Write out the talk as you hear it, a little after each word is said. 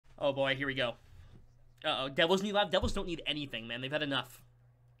Oh boy, here we go. Uh-oh, Devils need left. Devils don't need anything, man. They've had enough.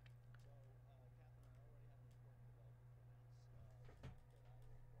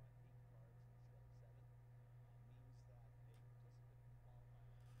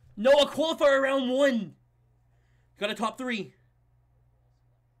 No, a qualifier round 1. Got a top 3.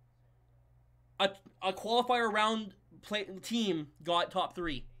 A qualifier round team got top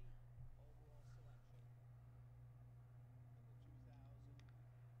 3.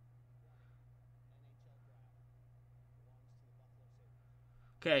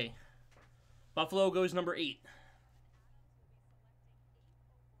 Okay. Buffalo goes number 8.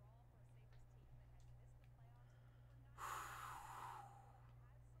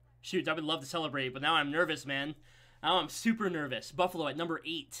 Shoot, I would love to celebrate, but now I'm nervous, man. Now I'm super nervous. Buffalo at number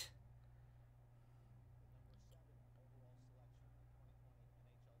 8.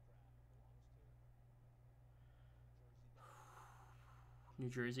 New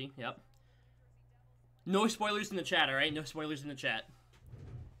Jersey, yep. No spoilers in the chat, alright? No spoilers in the chat.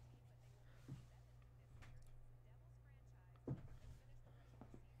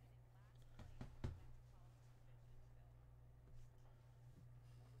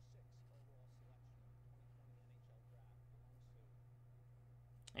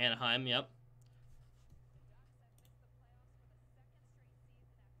 Anaheim, yep.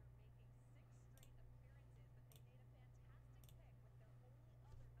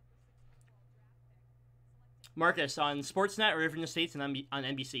 Marcus on Sportsnet or in the States and on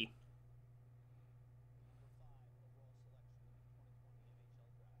NBC.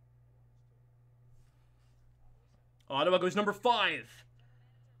 Ottawa goes number 5.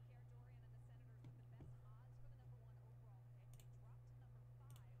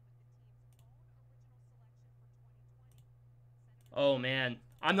 Oh man,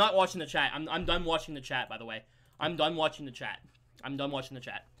 I'm not watching the chat. I'm done watching the chat. By the way, I'm done watching the chat. I'm done watching the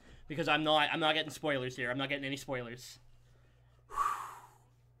chat because I'm not getting spoilers here. I'm not getting any spoilers.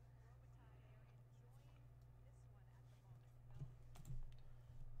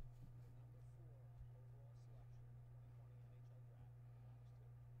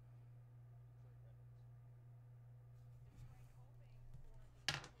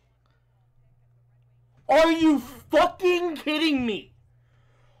 Are you fucking kidding me?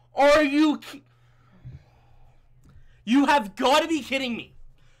 Are you... You have got to be kidding me.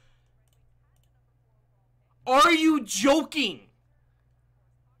 Are you joking?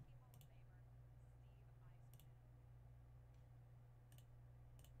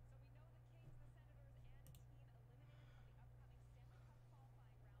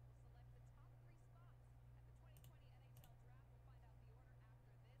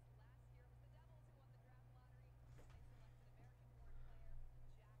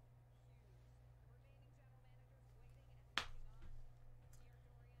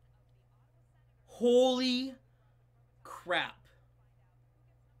 Holy crap.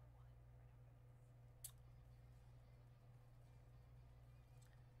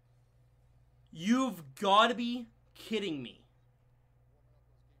 You've got to be kidding me.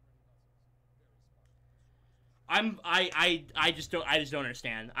 I just don't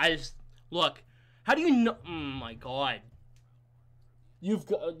understand. Look, how do you know? Oh my god. You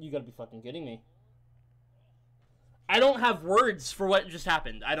got to be fucking kidding me. I don't have words for what just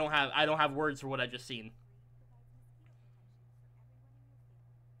happened. I don't have words for what I just seen.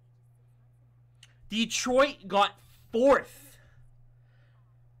 Detroit got 4th.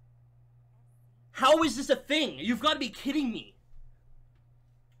 How is this a thing? You've got to be kidding me.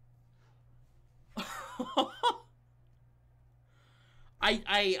 I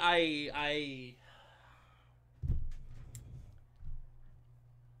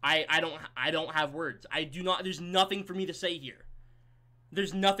don't have words. I do not. There's nothing for me to say here.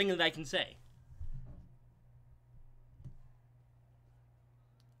 There's nothing that I can say.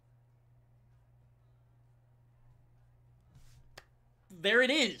 There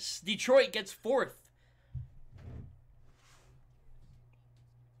it is. Detroit gets 4th.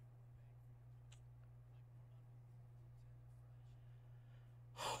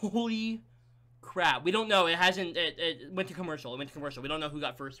 Holy crap. We don't know. It hasn't. It went to commercial. It went to commercial. We don't know who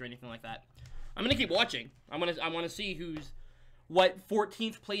got first or anything like that. I'm gonna keep watching. I want to see what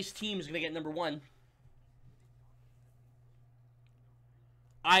 14th place team is gonna get number 1.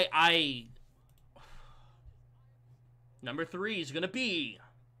 Number 3 is gonna be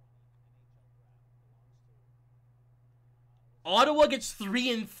Ottawa gets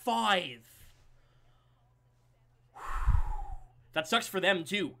 3 and 5. That sucks for them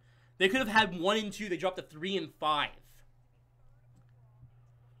too. They could have had 1 and 2. They dropped to 3 and 5.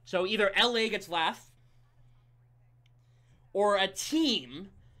 So either LA gets last, or a team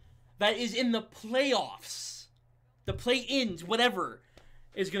that is in the playoffs, the play-ins, whatever,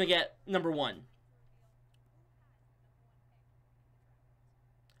 is going to get number 1.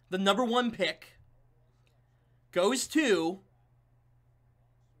 The number 1 pick goes to...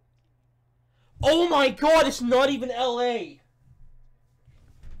 Oh my god, it's not even LA!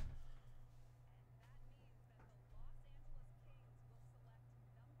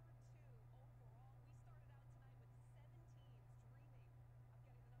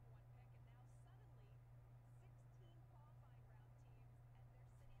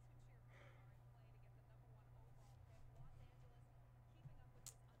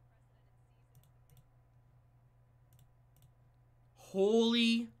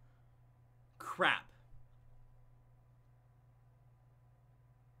 Holy crap.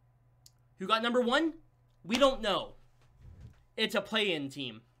 Who got number 1? We don't know. It's a play-in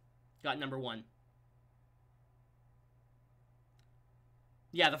team. Got number 1.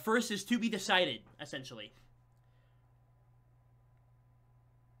 Yeah, the first is to be decided, essentially.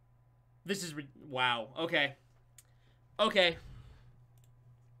 This is... Wow. Okay. Okay.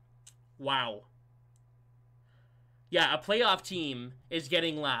 Wow. Yeah, a playoff team is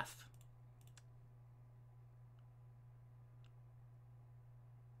getting left.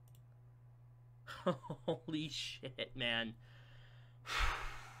 Holy shit, man.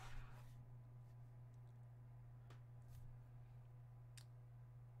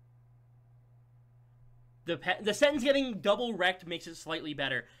 The sentence getting double wrecked makes it slightly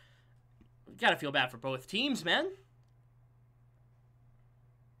better. Gotta feel bad for both teams, man.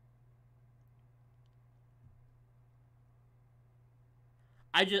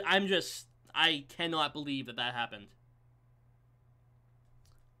 I cannot believe that happened.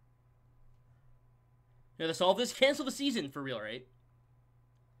 You gotta solve this, cancel the season for real, right?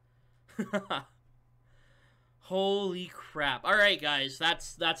 Holy crap. Alright, guys,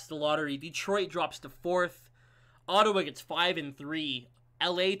 that's the lottery. Detroit drops to 4th. Ottawa gets 5 and 3.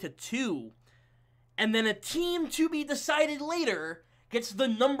 LA to 2. And then a team to be decided later gets the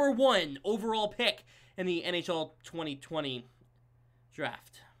number 1 overall pick in the NHL 2020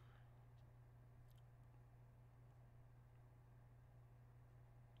 draft.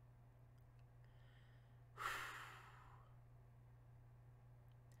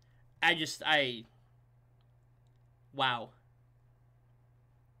 Wow.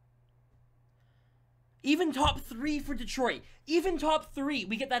 Even top 3 for Detroit. Even top 3,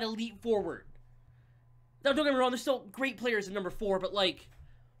 we get that elite forward. Now, don't get me wrong, there's still great players in number 4, but, like,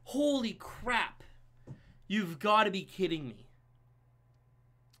 holy crap. You've got to be kidding me.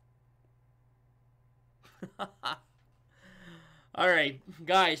 Alright,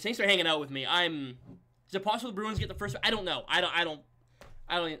 guys, thanks for hanging out with me. Is it possible the Bruins get the first... I don't know. I don't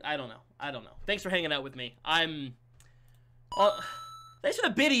know. Thanks for hanging out with me. Thanks for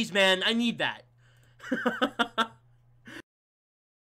the biddies, man. I need that.